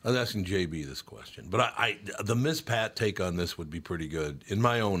 I was asking JB this question, but the Ms. Pat take on this would be pretty good in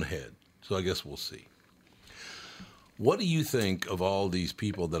my own head. So I guess we'll see. What do you think of all these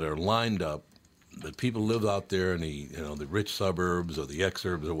people that are lined up? That people live out there in the rich suburbs or the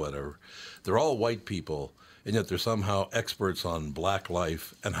exurbs or whatever. They're all white people. And yet they're somehow experts on black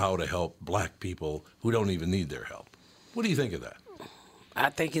life and how to help black people who don't even need their help. What do you think of that?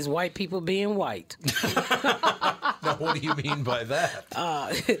 I think it's white people being white. Now, what do you mean by that?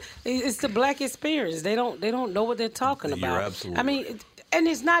 It's the black experience. They don't know what they're talking about. You're absolutely right. And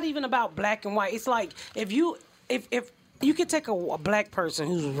it's not even about black and white. It's like if you can take a black person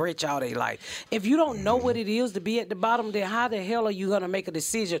who's rich all their life. If you don't know what it is to be at the bottom, then how the hell are you gonna make a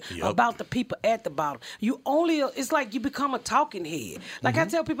decision about the people at the bottom? It's like you become a talking head. Like I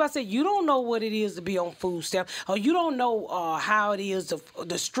tell people, I say, you don't know what it is to be on food stamps, or you don't know how it is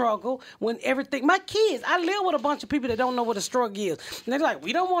the struggle when everything. My kids, I live with a bunch of people that don't know what a struggle is. And they're like,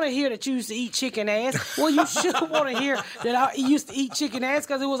 we don't want to hear that you used to eat chicken ass. Well, you should want to hear that I used to eat chicken ass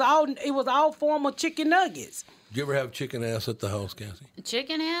because it was all form of chicken nuggets. Do you ever have chicken ass at the house, Cassie?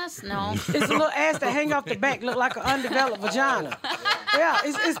 Chicken ass? No. It's a little ass that hang off the back, look like an undeveloped vagina. Yeah,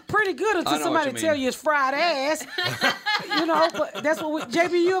 it's pretty good until somebody tell you it's fried ass. But that's what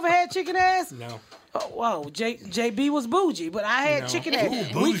JB, you ever had chicken ass? No. Oh, whoa, JB was bougie, but I had chicken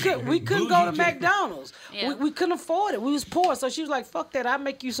ass. Ooh, we couldn't go to bougie. McDonald's. Yeah. We couldn't afford it. We was poor, so she was like, "Fuck that! I'll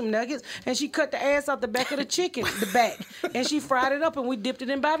make you some nuggets." And she cut the ass out the back of the chicken, the back, and she fried it up, and we dipped it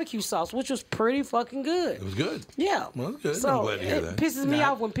in barbecue sauce, which was pretty fucking good. It was good. Yeah. Well, that's good. I'm So glad to hear it that. pisses me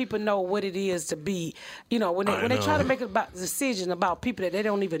off when people know what it is to be, when they try to make a decision about people that they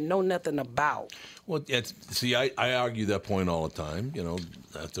don't even know nothing about. Well, I argue that point all the time.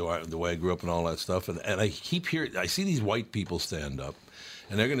 That's the way I grew up and all that stuff. And I keep hearing, I see these white people stand up,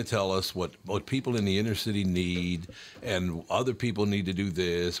 and they're going to tell us what people in the inner city need, and other people need to do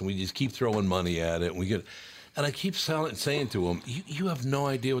this, and we just keep throwing money at it, and I keep saying to them, you have no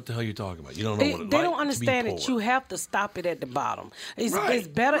idea what the hell you're talking about. You don't know what it's like. They don't understand that you have to stop it at the bottom. It's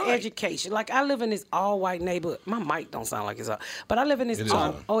better education. Like I live in this all-white neighborhood. My mic don't sound like it's up, but I live in this. It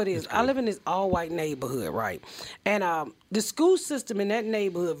is. I live in this all-white neighborhood, right? And the school system in that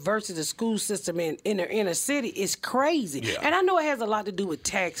neighborhood versus the school system in the inner city is crazy. Yeah. And I know it has a lot to do with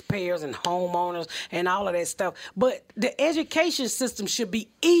taxpayers and homeowners and all of that stuff. But the education system should be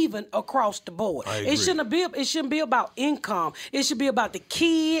even across the board. It shouldn't be about income. It should be about the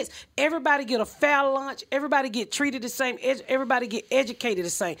kids. Everybody get a fair lunch. Everybody get treated the same. Everybody get educated the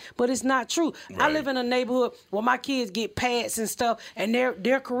same. But it's not true. Right. I live in a neighborhood where my kids get pads and stuff, and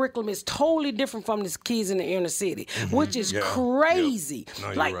their curriculum is totally different from the kids in the inner city, which is crazy. No,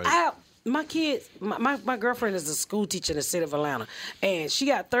 you're like right. My kids, my girlfriend is a school teacher in the city of Atlanta, and she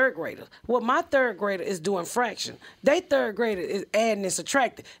got third graders. Well, my third grader is doing fraction. They third grader is adding and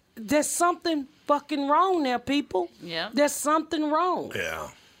subtracting. There's something fucking wrong there, people. Yeah. There's something wrong. Yeah.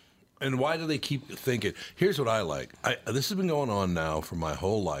 And why do they keep thinking? Here's what I like. This has been going on now for my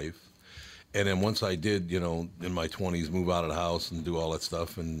whole life. And then once I did, in my 20s, move out of the house and do all that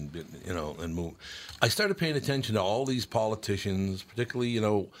stuff and move, I started paying attention to all these politicians, particularly,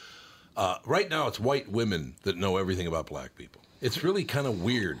 right now it's white women that know everything about black people. It's really kind of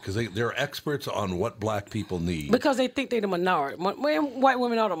weird because they're experts on what black people need. Because they think they're the minority. White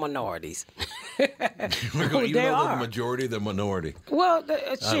women are the minorities. Even though they're the majority, they're minority. Well,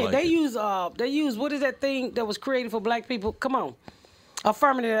 they use what is that thing that was created for black people? Come on.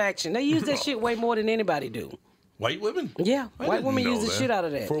 Affirmative action. They use that shit way more than anybody do. White women? Yeah. White women use the shit out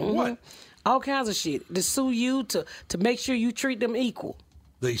of that. For what? All kinds of shit. To sue you, to make sure you treat them equal.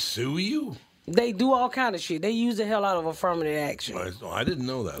 They sue you? They do all kind of shit. They use the hell out of affirmative action. I didn't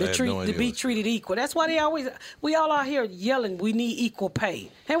know that. To be treated equal. That's why we all out here yelling we need equal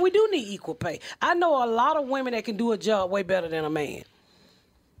pay. And we do need equal pay. I know a lot of women that can do a job way better than a man.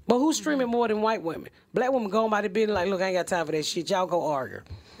 But who's streaming more than white women? Black women going by the business like, look, I ain't got time for that shit. Y'all go argue.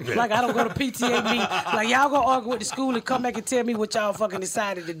 Like, I don't go to PTA meeting. Like, y'all go argue with the school and come back and tell me what y'all fucking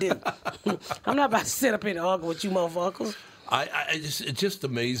decided to do. I'm not about to sit up here and argue with you motherfuckers. It just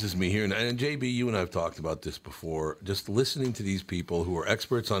amazes me here. And JB, you and I have talked about this before, just listening to these people who are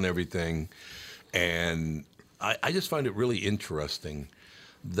experts on everything. And I just find it really interesting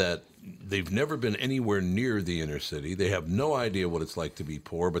that they've never been anywhere near the inner city. They have no idea what it's like to be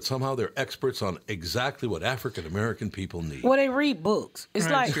poor, but somehow they're experts on exactly what African-American people need. Well, they read books. It's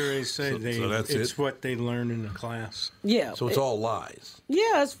like... Sure they say it's what they learn in the class. Yeah. So it's all lies.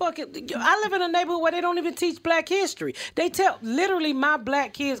 Yeah, it's fucking... I live in a neighborhood where they don't even teach black history. They tell... Literally, my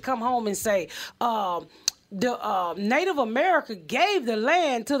black kids come home and say... the Native America gave the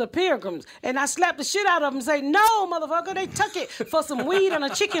land to the Pilgrims, and I slapped the shit out of them and say, no, motherfucker, they took it for some weed and a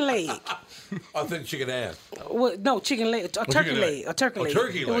chicken leg. I think chicken ass. Well, no, chicken leg, a turkey leg.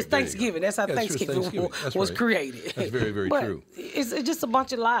 It was Thanksgiving. That's how Thanksgiving was created. That's very, very true. It's just a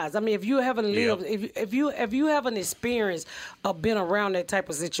bunch of lies. I mean, if you haven't lived, if you haven't experienced or been around that type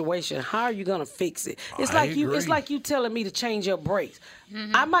of situation, how are you gonna fix it? It's like you telling me to change your brakes.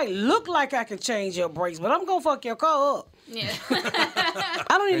 Mm-hmm. I might look like I can change your brakes, but I'm gonna fuck your car up. Yeah. I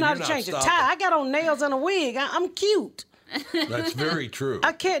don't even know how to change a tire. I got on nails and a wig. I'm cute. That's very true.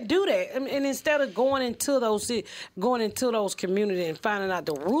 I can't do that. And instead of going into those communities and finding out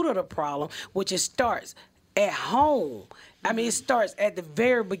the root of the problem, which it starts at home. I mean, it starts at the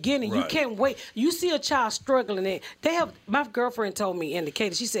very beginning. You Right. can't wait. You see a child struggling, and they have. My girlfriend told me,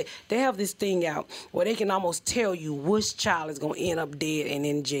 indicated, she said they have this thing out where they can almost tell you which child is going to end up dead and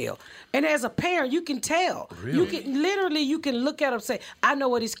in jail. And as a parent, you can tell. Really? You can literally, you can look at them and say, I know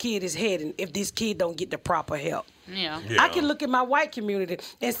where this kid is heading if this kid don't get the proper help. Yeah. I can look at my white community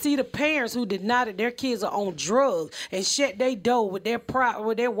and see the parents who did not, their kids are on drugs and shut their door with their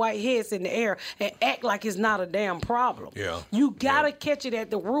white heads in the air and act like it's not a damn problem. Yeah. You gotta catch it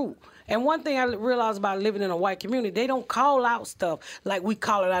at the root. And one thing I realized about living in a white community, they don't call out stuff like we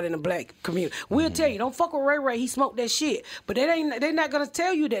call it out in the black community. We'll tell you, don't fuck with Ray Ray, he smoked that shit. But they're not gonna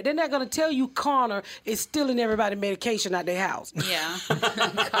tell you that. They're not gonna tell you Connor is stealing everybody medication out their house. Yeah.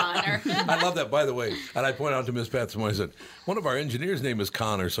 Connor. I love that, by the way. And I point out to Miss Pat this morning, I said, one of our engineers' name is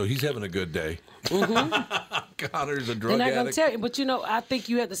Connor, so he's having a good day. Connor's a drug They're not gonna addict. tell you, but I think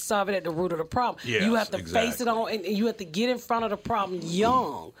you have to solve it at the root of the problem. Yes, you have to face exactly. it on, and you have to get in front of the problem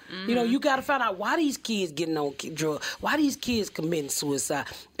young. You got to find out why these kids getting on drugs, why these kids committing suicide.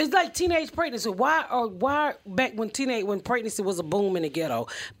 It's like teenage pregnancy. Why back when pregnancy was a boom in the ghetto,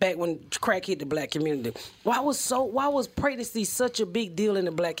 back when crack hit the black community, why was pregnancy such a big deal in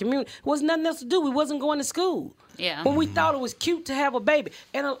the black community? It was nothing else to do. We wasn't going to school. Yeah. When we thought it was cute to have a baby.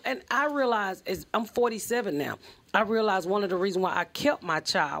 And I realized, I'm 47 now, I realized one of the reasons why I kept my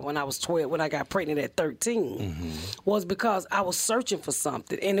child when I was 12, when I got pregnant at 13, was because I was searching for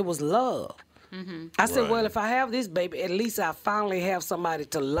something, and it was love. I said, well, if I have this baby, at least I finally have somebody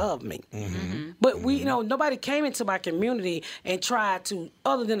to love me. But nobody came into my community and tried to,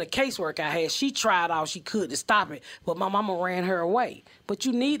 other than the casework I had, she tried all she could to stop it, but my mama ran her away. But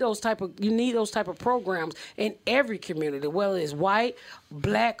you need those type of programs in every community, whether it's white,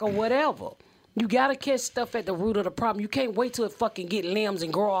 black, or whatever. You gotta catch stuff at the root of the problem. You can't wait till it fucking get limbs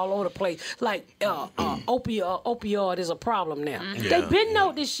and grow all over the place. Like opioid is a problem now. They been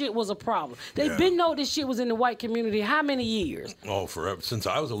know this shit was a problem. They been know this shit was in the white community. How many years? Oh, forever. Since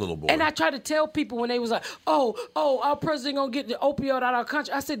I was a little boy. And I tried to tell people when they was like, oh, our president gonna get the opioid out of our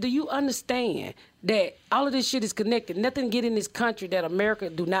country. I said, do you understand that all of this shit is connected? Nothing get in this country that America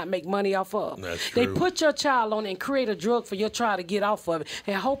do not make money off of. That's They true. put your child on it and create a drug for your child to get off of it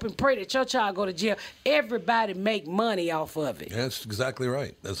and hope and pray that your child go to jail. Everybody make money off of it. That's exactly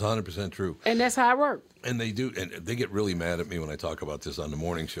right. That's 100% true. And that's how it works. And they do, and they get really mad at me when I talk about this on the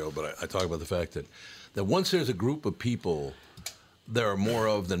morning show, but I talk about the fact that once there's a group of people there are more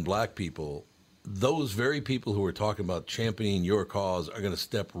of than black people, those very people who are talking about championing your cause are going to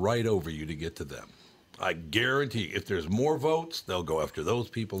step right over you to get to them. I guarantee if there's more votes, they'll go after those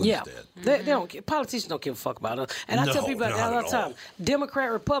people instead. They don't. Politicians don't give a fuck about us. And I tell No, people not all the at time, all.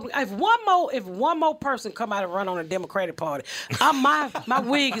 Democrat, Republican. If one more person come out and run on the Democratic Party, my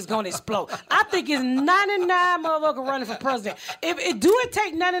wig is gonna explode. I think it's 99 motherfuckers running for president. If do it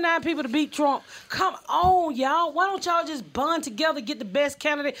take 99 people to beat Trump? Come on, y'all. Why don't y'all just bond together, get the best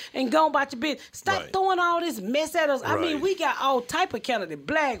candidate, and go about your business? Stop throwing all this mess at us. I mean, we got all type of candidates: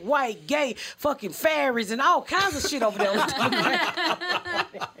 black, white, gay, fucking fairies, and all kinds of shit over there.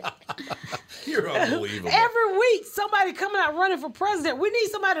 You're unbelievable. Every week, somebody coming out running for president. We need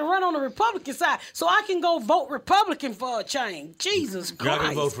somebody to run on the Republican side so I can go vote Republican for a change. Jesus You're not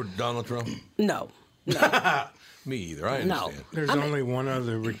Christ. going to vote for Donald Trump? No. Me either. I understand. There's only one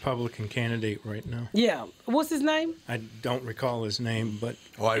other Republican candidate right now. Yeah. What's his name? I don't recall his name, but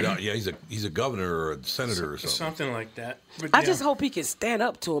he's a governor or a senator or something. Something like that. But I just hope he can stand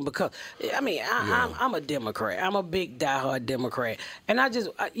up to him because, I mean, I'm a Democrat. I'm a big diehard Democrat. And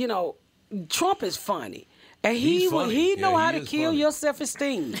Trump is funny. And he know how to kill your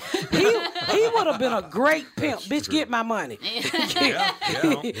self-esteem. He would have been a great pimp. Bitch, get my money. He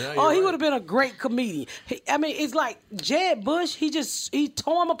would have been a great comedian. It's like Jeb Bush. He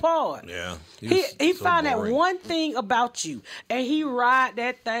tore him apart. Yeah. He found that one thing about you, and he ride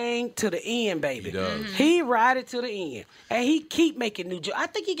that thing to the end, baby. He does. He ride it to the end, and he keep making new jokes. I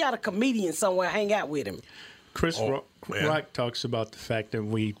think he got a comedian somewhere hang out with him. Chris Rock talks about the fact that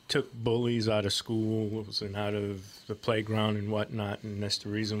we took bullies out of schools and out of the playground and whatnot, and that's the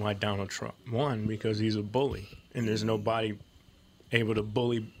reason why Donald Trump won, because he's a bully, and there's nobody able to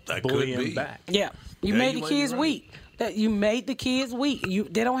bully him back. Yeah, you made the kids weak. You made the kids weak.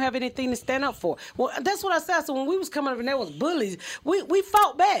 They don't have anything to stand up for. Well, that's what I said. So when we was coming up and there was bullies, we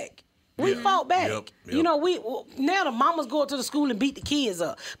fought back. We fought back. Yep. Now the mamas go up to the school and beat the kids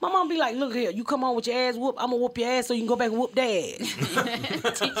up. My mom be like, look here, you come on with your ass whoop, I'm going to whoop your ass so you can go back and whoop their ass.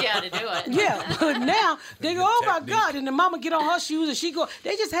 Teach you how to do it. Yeah, but now they go, oh my God, and the mama get on her shoes and she go.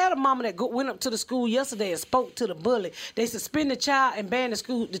 They just had a mama that went up to the school yesterday and spoke to the bully. They suspend the child and ban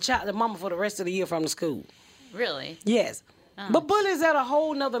the mama for the rest of the year from the school. Really? Yes. But bullying's at a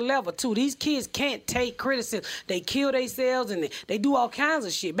whole nother level, too. These kids can't take criticism. They kill themselves and they do all kinds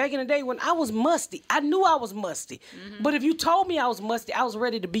of shit. Back in the day when I was musty, I knew I was musty. But if you told me I was musty, I was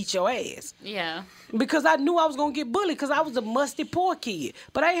ready to beat your ass. Yeah. Because I knew I was going to get bullied because I was a musty, poor kid.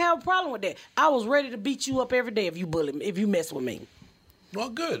 But I ain't have a problem with that. I was ready to beat you up every day if you bully me, if you mess with me. Well,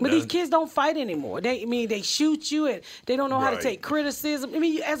 good. But these kids don't fight anymore. They shoot you and they don't know how to take criticism. I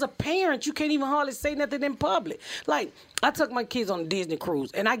mean, as a parent, you can't even hardly say nothing in public. Like, I took my kids on a Disney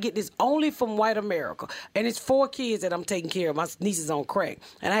cruise, and I get this only from White America. And it's 4 kids that I'm taking care of. My niece is on crack.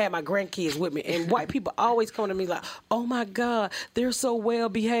 And I have my grandkids with me. And white people always come to me like, oh, my God, they're so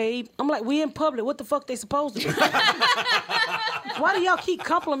well-behaved. I'm like, we in public. What the fuck they supposed to be? Why do y'all keep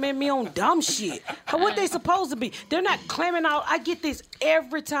complimenting me on dumb shit? What they supposed to be? They're not claiming out. I get this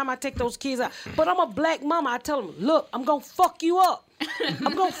every time I take those kids out. But I'm a black mama. I tell them, look, I'm going to fuck you up.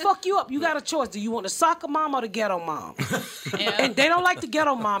 I'm going to fuck you up. You got a choice. Do you want the soccer mom or the ghetto mom? Yeah. And they don't like the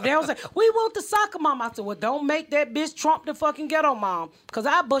ghetto mom. They don't say, we want the soccer mom. I said, well, don't make that bitch trump the fucking ghetto mom because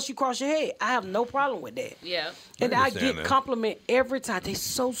I'll bust you across your head. I have no problem with that. Yeah. And I get compliment every time. They're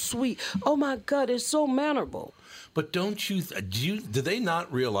so sweet. Oh, my God, they're so mannerable. But don't you, do they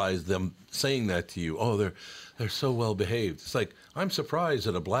not realize them saying that to you? Oh, they're so well behaved. It's like, I'm surprised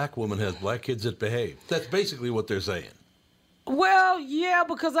that a black woman has black kids that behave. That's basically what they're saying. Well, yeah,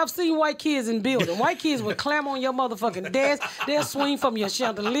 because I've seen white kids in building. White kids would climb on your motherfucking desk. They'll swing from your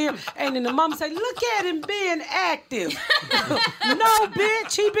chandelier. And then the mama say, look at him being active. No,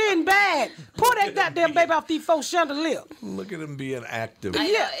 bitch, he being bad. Pull that goddamn baby off these folks' chandelier. Look at him being active.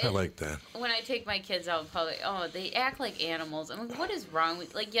 I like that. When I take my kids out in public, they act like animals. I'm like, what is wrong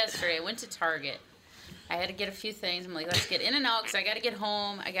with... Like yesterday, I went to Target. I had to get a few things. I'm like, let's get in and out because I got to get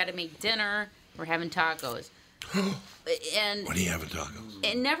home. I got to make dinner. We're having tacos. And when are you having tacos?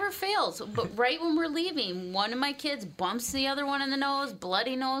 It never fails. But right when we're leaving, one of my kids bumps the other one in the nose,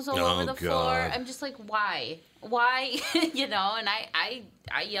 bloody nose all over the floor. I'm just like, why? Why? And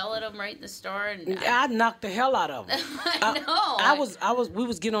I yell at them right in the store, and I knocked the hell out of them. I know. We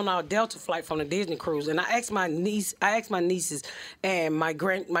was getting on our Delta flight from the Disney cruise, and I asked my nieces and my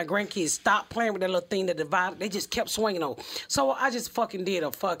grandkids stop playing with that little thing that divided. They just kept swinging on. So I just fucking did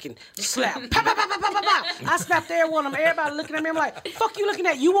a fucking slap. Pow, pow, pow, pow, pow, pow. I slapped every one of them. Everybody looking at me. I'm like, fuck you looking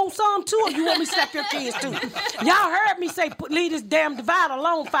at? You want some too, or you want me to slap your kids too? Y'all heard me say leave this damn divider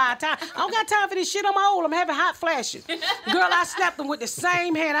alone 5 times. I don't got time for this shit. I'm old. I'm having hot flashes. Girl, I slapped them with the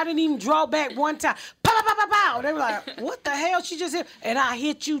same hand. I didn't even draw back one time. Pow, pow, pow, pow, pow. They were like, what the hell she just hit? And I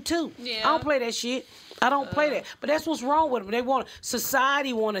hit you too. Yeah. I don't play that shit. I don't play that. But that's what's wrong with them.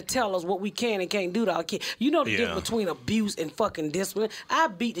 Society want to tell us what we can and can't do to our kids. You know the difference between abuse and fucking discipline. I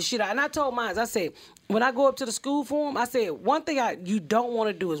beat the shit out. And I told mine, I said, when I go up to the school for them, I said, one thing you don't want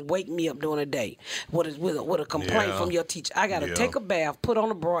to do is wake me up during the day with a complaint from your teacher. I got to take a bath, put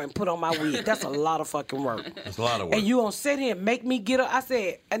on a bra, and put on my wig. That's a lot of fucking work. That's a lot of work. And you going to sit here and make me get up. I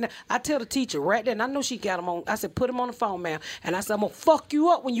said, and I tell the teacher right there, and I know she got him on. I said, put him on the phone, ma'am. And I said, I'm going to fuck you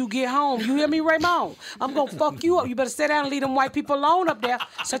up when you get home. You hear me, Raymond? I'm going to fuck you up. You better sit down and leave them white people alone up there.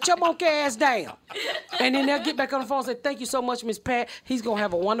 Sit your monkey ass down. And then they'll get back on the phone and say, thank you so much, Miss Pat. He's going to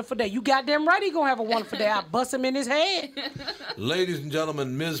have a wonderful day. You goddamn right he's going to have a wonderful day. I bust him in his head. Ladies and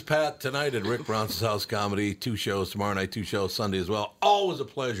gentlemen, Ms. Pat tonight at Rick Bronson's House Comedy. 2 shows tomorrow night, 2 shows Sunday as well. Always a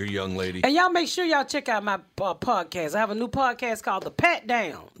pleasure, young lady. And y'all make sure y'all check out my podcast. I have a new podcast called The Pat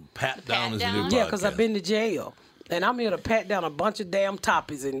Down. Pat Down is a new podcast. Yeah, because I've been to jail. And I'm here to pat down a bunch of damn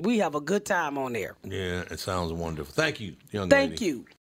topics, and we have a good time on there. Yeah, it sounds wonderful. Thank you, young lady. Thank you.